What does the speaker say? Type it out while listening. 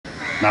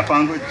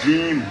나방고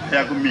짐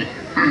야구미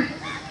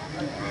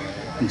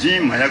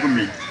짐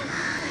야구미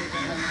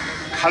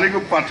खालीको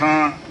पाठा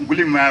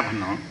गुली माया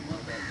भन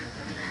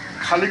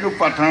खालीको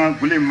पाठा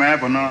गुली माया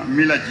भन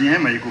मिला जिहे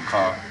मईको ख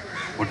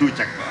होटु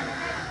चक्का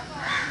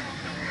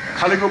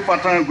खालीको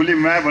पाठा गुली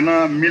माया भन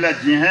मिला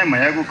जिहे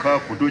मयाको ख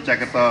फोटो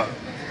चक्का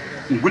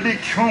गुली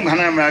क्यों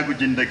घना मायाको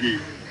जिंदगी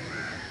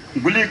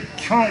गुली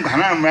क्यों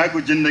घना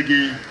मायाको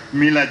जिंदगी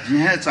मिला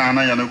जिहे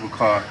चाहना यानको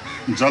ख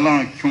जल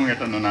क्यों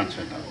एटा नना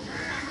छेटा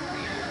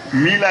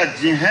मिला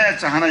जिहे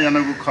चाहना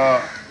यानको ख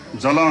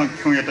जल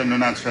क्यों एटा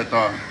नना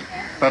छेटा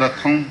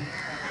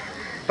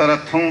तर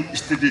थौं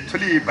स्थिति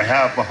ठुली भया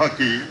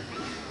बहकी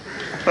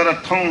तर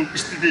थौं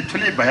स्थिति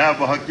ठुली भया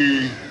बहकी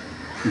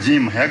जी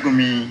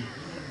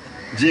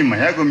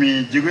महगुमी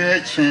जिगुहे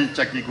छे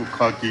चकीको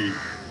खकी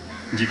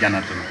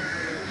जिज्ञाना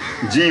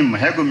तुन जी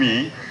महगुमी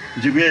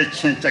जिगुहे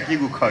छे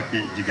चकीको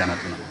खकी जिज्ञाना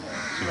तुन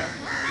सुबा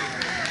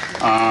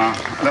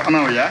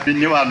अनवया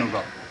नेवा नुग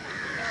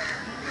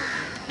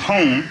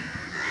थौं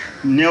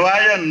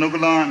नेवाय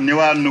नुगला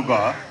नेवा नुग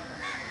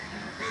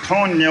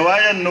थौं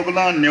नेवाय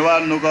नुगला नेवा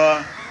नुग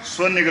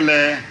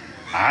स्वनिगले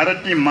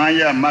आरती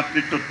माया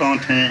मातृत्व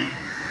तौथे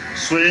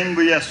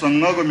स्वयंभूया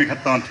संगको मिख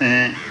तौथे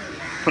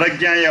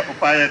प्रज्ञा या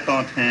उपाय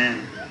तौथे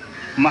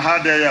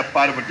महादेव या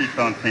पार्वती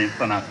तौथे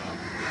तना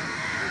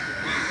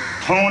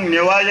थौं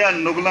नेवाया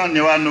नुगला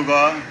नेवा नुग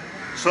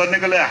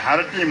स्वनिगले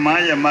आरती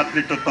माया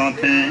मातृत्व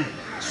तौथे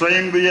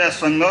स्वयंभूया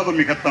संगको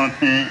मिख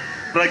तौथे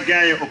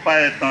प्रज्ञा या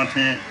उपाय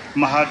तौथे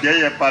महादेव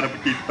या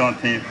पार्वती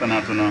तौथे तना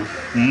तुन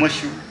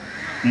मसु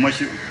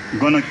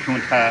गण क्यों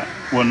था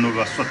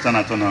वनुग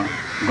सोचना चन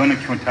गण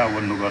क्यों था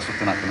वनुग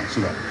सोचना चन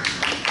सुगा